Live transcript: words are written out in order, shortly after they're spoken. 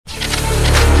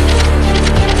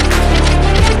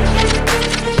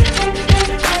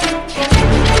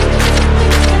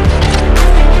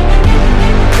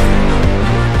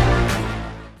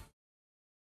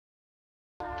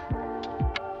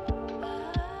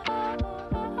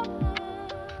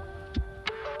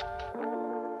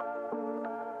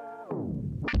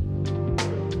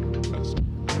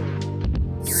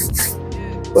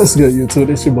What's good, YouTube?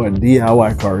 It's your boy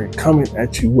DIY Curry coming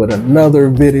at you with another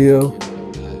video.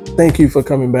 Thank you for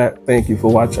coming back. Thank you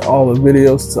for watching all the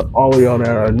videos. To all of y'all that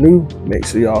are new, make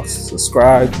sure y'all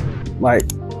subscribe, like,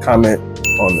 comment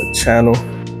on the channel,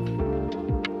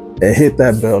 and hit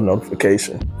that bell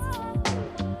notification.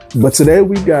 But today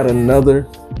we got another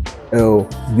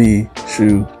LV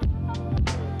shoe.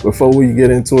 Before we get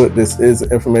into it, this is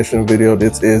an informational video.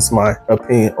 This is my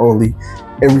opinion only.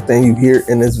 Everything you hear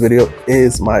in this video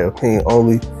is my opinion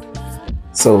only.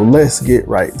 So let's get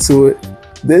right to it.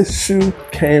 This shoe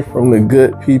came from the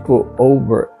good people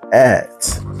over at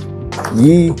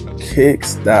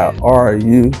YeKicks.ru.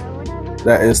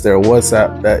 That is their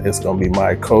WhatsApp. That is going to be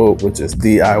my code, which is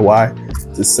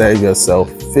DIY, to save yourself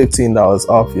 $15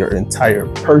 off your entire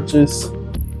purchase.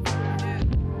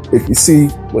 If you see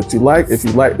what you like, if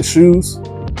you like the shoes,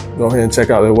 go ahead and check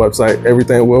out their website.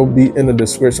 Everything will be in the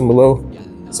description below,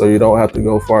 so you don't have to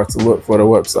go far to look for the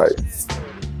website.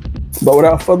 But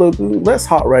without further ado, let's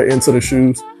hop right into the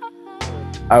shoes.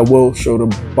 I will show the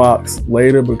box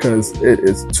later because it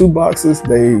is two boxes.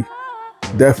 They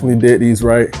definitely did these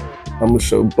right. I'm gonna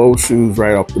show both shoes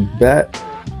right off the bat.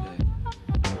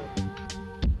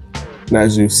 And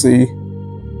as you see,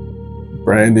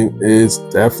 branding is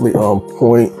definitely on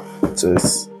point.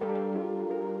 Just,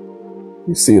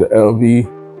 you see the LV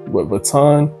with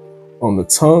baton on the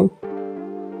tongue.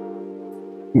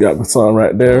 You got baton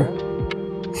right there.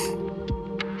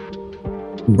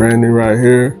 Branding right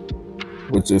here,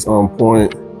 which is on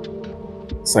point.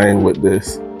 Same with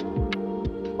this.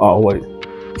 Oh wait,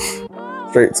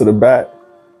 straight to the back,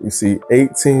 you see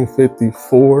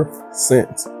 1854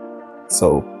 cents.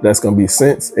 So that's gonna be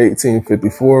since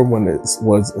 1854 when it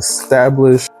was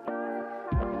established.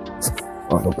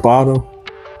 On the bottom,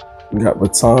 you got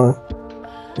baton,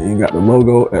 and you got the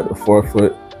logo at the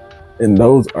forefoot. And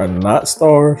those are not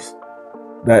stars.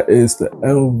 That is the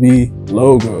LV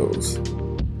logos.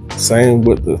 Same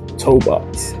with the toe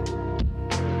box.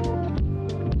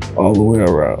 All the way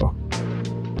around.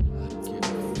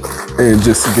 And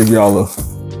just to give y'all a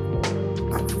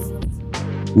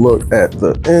look at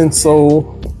the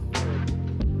insole,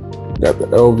 got the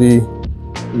LV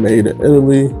made in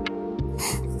Italy.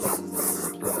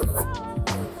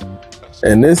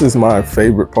 And this is my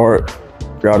favorite part.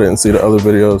 If y'all didn't see the other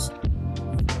videos,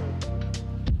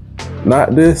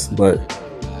 not this, but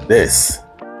this.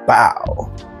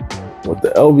 Bow. With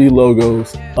the LV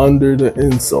logos under the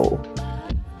insole.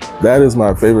 That is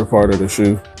my favorite part of the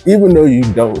shoe. Even though you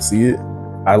don't see it,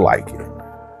 I like it.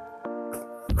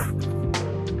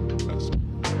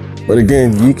 But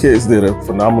again, YeKicks did a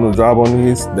phenomenal job on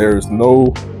these. There's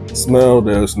no smell,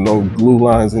 there's no glue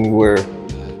lines anywhere,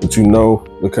 but you know,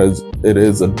 because it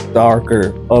is a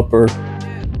darker upper,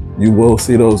 you will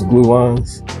see those glue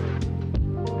lines.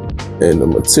 And the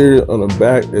material on the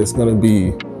back is gonna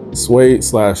be suede /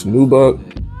 nubuck,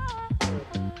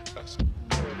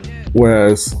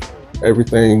 whereas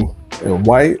everything in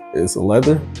white is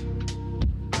leather.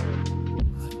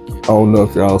 I don't know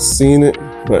if y'all seen it,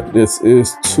 but this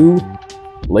is two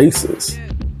laces.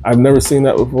 I've never seen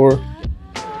that before.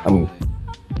 I'm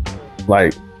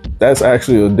like, that's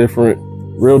actually a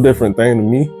real different thing to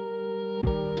me.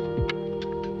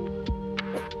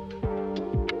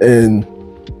 And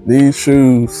these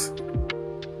shoes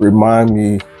remind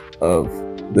me of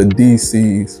the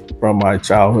DCs from my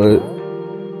childhood.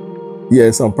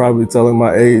 Yes, I'm probably telling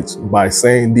my age by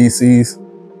saying DCs,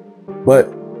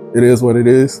 but it is what it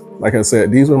is. Like I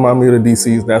said, these remind me of the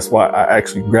DCs. That's why I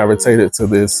actually gravitated to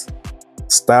this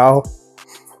style.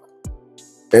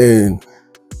 And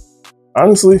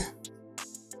honestly,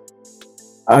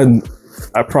 I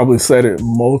probably said it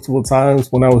multiple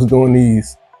times when I was doing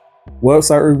these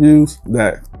website reviews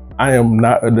that I am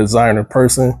not a designer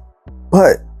person,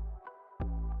 but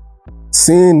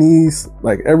seeing these,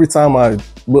 like every time I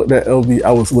looked at LV,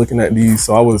 I was looking at these.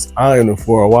 So I was eyeing them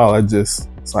for a while. It's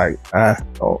like, I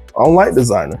don't like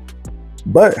designer.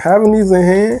 But having these in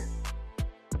hand,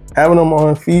 having them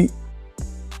on feet,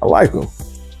 I like them.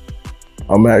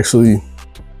 I'm actually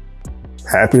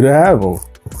happy to have them,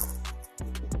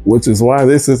 which is why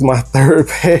this is my third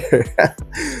pair.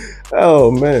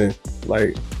 Oh man,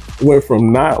 like went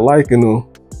from not liking them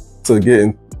to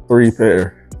getting 3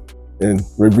 pair and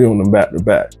reviewing them back to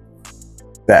back,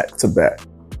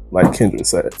 like Kendra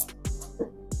said.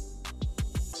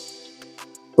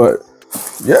 But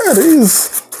yeah,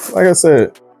 these, like I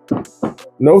said,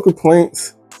 no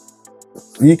complaints.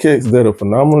 YeKicks did a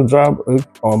phenomenal job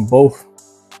on both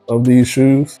of these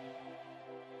shoes.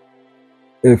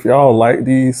 If y'all like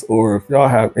these, or if y'all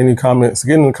have any comments,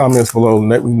 get in the comments below and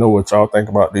let me know what y'all think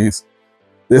about these.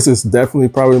 This is definitely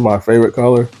probably my favorite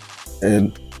color,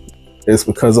 and it's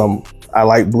because I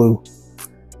like blue.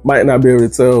 Might not be able to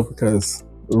tell because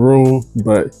the room,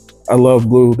 but I love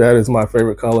blue. That is my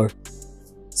favorite color.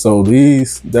 So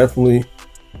these definitely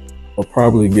will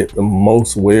probably get the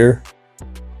most wear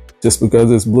just because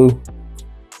it's blue.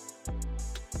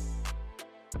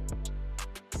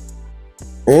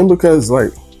 And because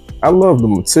like, I love the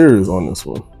materials on this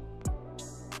one.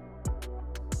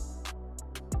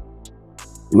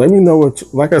 Let me know what,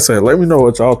 like I said, let me know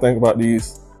what y'all think about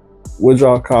these. Would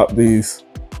y'all cop these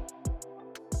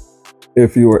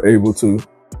if you were able to,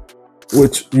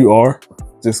 which you are?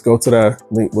 Just go to that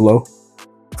link below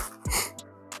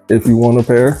if you want a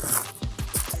pair.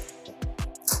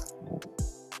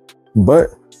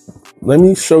 But let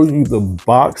me show you the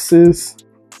boxes,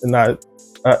 and I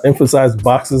emphasize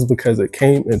boxes because it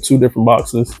came in 2 different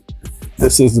boxes.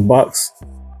 This is the box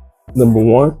number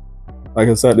 1. Like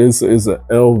I said, this is an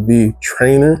LV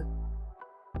trainer,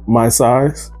 my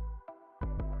size,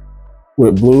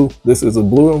 with blue. This is a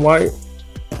blue and white.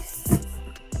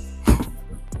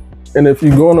 And if you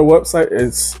go on the website,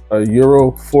 it's a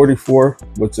Euro 44,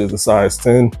 which is a size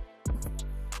 10.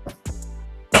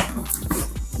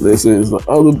 This is the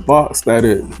other box that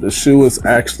the shoe is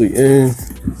actually in.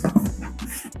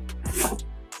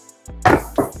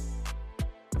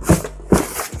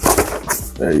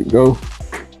 There you go.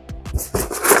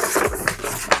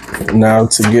 Now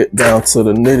to get down to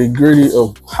the nitty gritty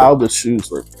of how the shoes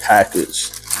were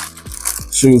packaged.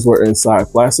 Shoes were inside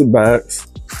plastic bags,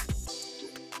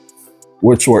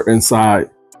 which were inside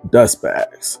dust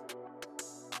bags.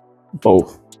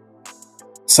 Both.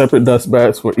 Separate dust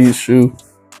bags for each shoe.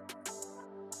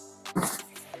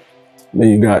 Then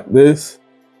you got this,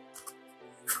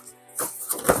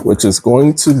 which is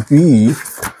going to be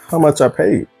how much I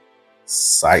paid.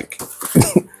 Psych.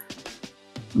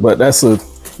 But that's a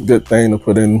good thing to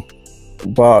put in the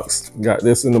box. Got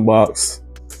this in the box.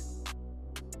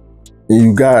 And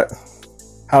you got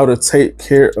how to take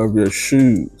care of your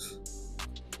shoes.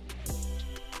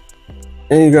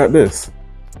 And you got this.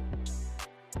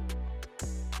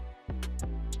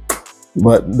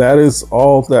 But that is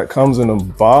all that comes in a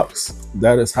box.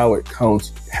 That is how it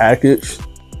comes packaged.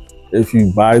 If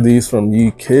you buy these from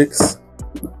Ye Kicks,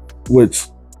 which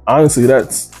honestly,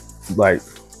 that's like,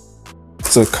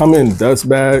 to come in dust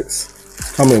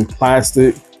bags, come in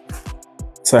plastic,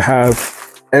 to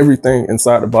have everything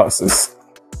inside the box is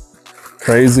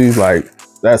crazy. Like,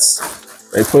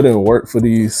 they put in work for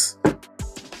these.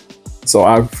 So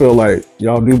I feel like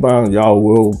y'all do buy them, y'all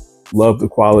will love the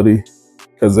quality,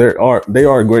 because they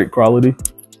are great quality.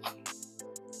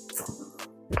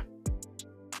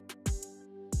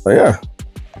 But yeah,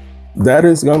 that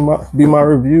is gonna be my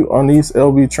review on these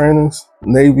LV trainers,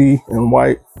 navy and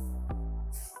white.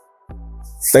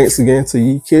 Thanks again to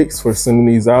Ye Kicks for sending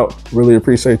these out. Really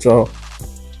appreciate y'all.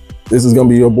 This is gonna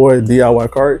be your boy DIY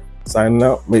Cart signing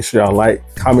out. Make sure y'all like,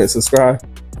 comment, subscribe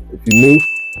if you're new,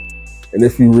 and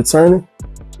if you're returning,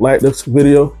 like this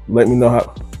video. Let me know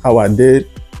how I did.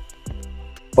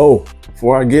 Oh,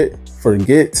 before I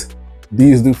forget,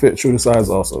 these do fit true to size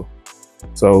also.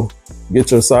 So get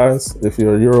your size. If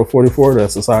you're a Euro 44,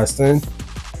 that's a size 10.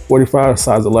 45,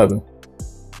 size 11.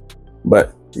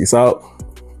 But peace out.